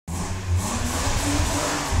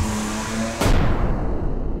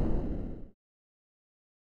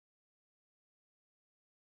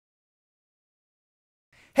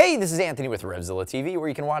Hey, this is Anthony with RevZilla TV, where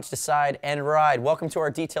you can watch, decide, and ride. Welcome to our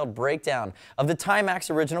detailed breakdown of the TiMax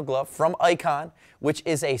Original Glove from Icon, which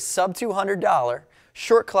is a sub $200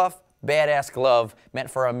 short cuff badass glove meant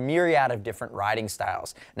for a myriad of different riding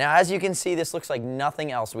styles. Now, as you can see, this looks like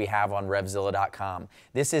nothing else we have on RevZilla.com.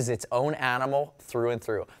 This is its own animal through and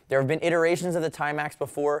through. There have been iterations of the TiMax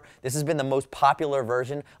before. This has been the most popular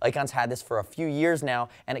version. Icon's had this for a few years now,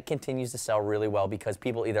 and it continues to sell really well because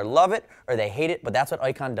people either love it or they hate it, but that's what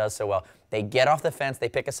Icon does so well. They get off the fence, they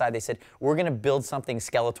pick a side, they said, we're going to build something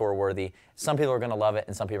Skeletor worthy. Some people are going to love it,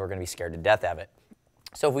 and some people are going to be scared to death of it.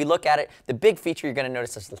 So if we look at it, the big feature you're going to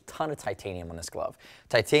notice there's a ton of titanium on this glove.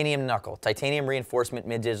 Titanium knuckle, titanium reinforcement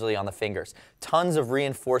mid-digitally on the fingers, tons of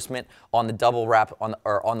reinforcement on the double wrap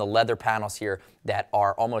on the leather panels here that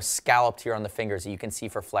are almost scalloped here on the fingers. You can see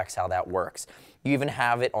for flex how that works. You even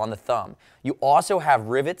have it on the thumb. You also have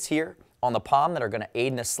rivets here on the palm that are going to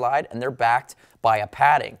aid in a slide, and they're backed by a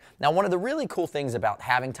padding. Now, one of the really cool things about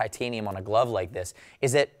having titanium on a glove like this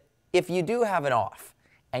is that if you do have it off,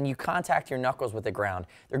 and you contact your knuckles with the ground,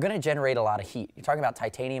 they're going to generate a lot of heat. You're talking about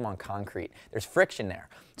titanium on concrete. There's friction there.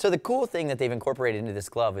 So the cool thing that they've incorporated into this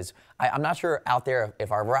glove is, I'm not sure out there if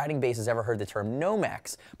our riding base has ever heard the term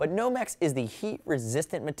Nomex, but Nomex is the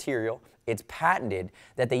heat-resistant material. It's patented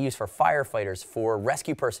that they use for firefighters, for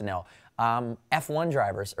rescue personnel. F1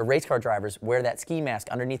 drivers or race car drivers wear that ski mask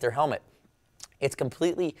underneath their helmet. It's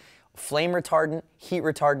completely flame retardant, heat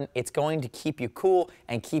retardant. It's going to keep you cool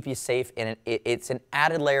and keep you safe, and it's an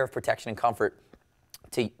added layer of protection and comfort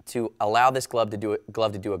to allow this glove to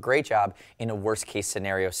do a great job in a worst case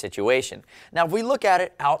scenario situation. Now, if we look at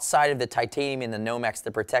it outside of the titanium and the Nomex,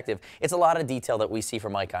 the protective, it's a lot of detail that we see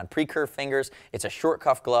from Icon. Pre-curved fingers, it's a short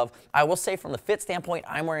cuff glove. I will say from the fit standpoint,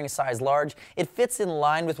 I'm wearing a size large. It fits in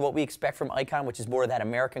line with what we expect from Icon, which is more of that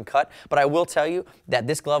American cut, but I will tell you that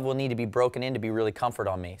this glove will need to be broken in to be really comfort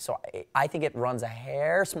on me. So I think it runs a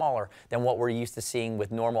hair smaller than what we're used to seeing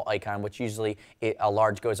with normal Icon, which usually a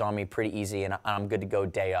large goes on me pretty easy and I'm good to go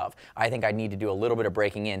day of. I think I need to do a little bit of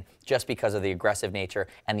breaking in just because of the aggressive nature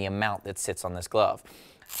and the amount that sits on this glove.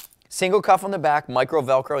 Single cuff on the back, micro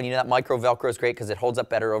Velcro, and you know that micro Velcro is great because it holds up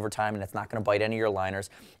better over time and it's not going to bite any of your liners.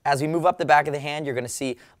 As we move up the back of the hand, you're going to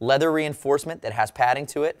see leather reinforcement that has padding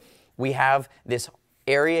to it. We have this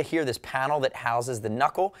area here, this panel that houses the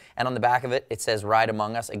knuckle, and on the back of it, it says Ride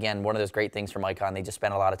Among Us. Again, one of those great things from Icon. They just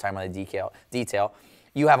spend a lot of time on the detail.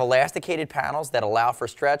 You have elasticated panels that allow for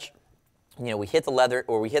stretch. You know, we hit the leather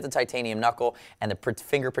or we hit the titanium knuckle and the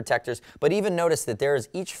finger protectors, but even notice that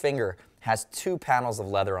each finger has two panels of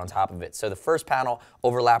leather on top of it. So the first panel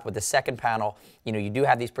overlap with the second panel. You know, you do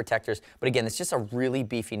have these protectors, but again, it's just a really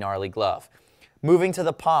beefy, gnarly glove. Moving to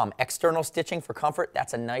the palm, external stitching for comfort.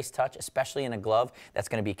 That's a nice touch, especially in a glove that's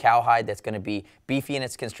going to be cowhide, that's going to be beefy in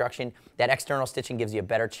its construction. That external stitching gives you a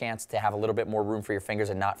better chance to have a little bit more room for your fingers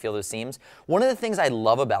and not feel those seams. One of the things I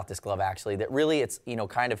love about this glove, actually, that really it's, you know,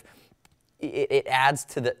 kind of it adds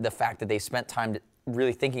to the fact that they spent time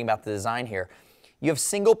really thinking about the design here. You have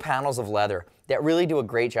single panels of leather that really do a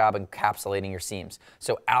great job encapsulating your seams.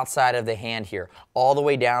 So outside of the hand here, all the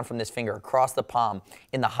way down from this finger, across the palm,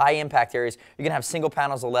 in the high impact areas, you're going to have single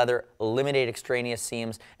panels of leather, eliminate extraneous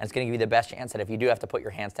seams, and it's going to give you the best chance that if you do have to put your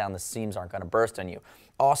hands down, the seams aren't going to burst on you.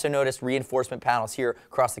 Also notice reinforcement panels here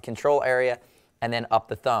across the control area and then up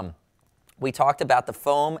the thumb. We talked about the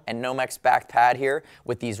foam and Nomex backed pad here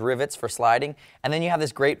with these rivets for sliding. And then you have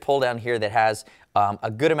this great pull down here that has a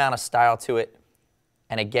good amount of style to it.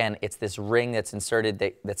 And again, it's this ring that's inserted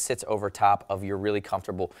that sits over top of your really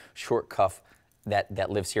comfortable short cuff that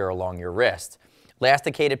lives here along your wrist.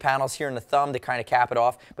 Elasticated panels here in the thumb to kind of cap it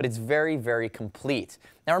off, but it's very, very complete.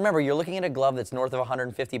 Now remember, you're looking at a glove that's north of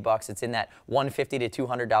 150 bucks. It's in that $150 to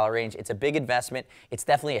 $200 range. It's a big investment. It's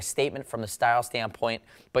definitely a statement from the style standpoint,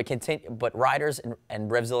 but riders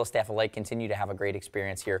and RevZilla staff alike continue to have a great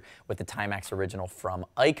experience here with the TiMax Original from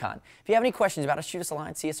Icon. If you have any questions about it, shoot us a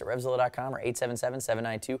line. See us at RevZilla.com or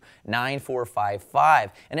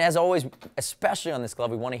 877-792-9455. And as always, especially on this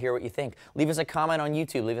glove, we want to hear what you think. Leave us a comment on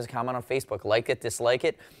YouTube. Leave us a comment on Facebook. Like it, dislike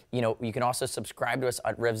it. You know, you can also subscribe to us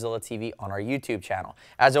at RevZilla TV on our YouTube channel.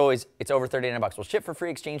 As always, it's over 39 bucks. We'll ship for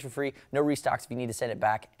free, exchange for free, no restocks if you need to send it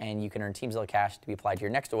back, and you can earn TeamZilla cash to be applied to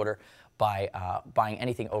your next order by buying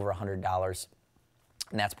anything over $100.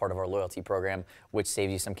 And that's part of our loyalty program, which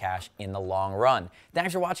saves you some cash in the long run.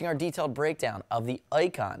 Thanks for watching our detailed breakdown of the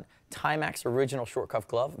Icon TiMax Original Short Cuff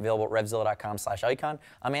Glove, available at RevZilla.com/Icon.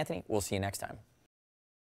 I'm Anthony. We'll see you next time.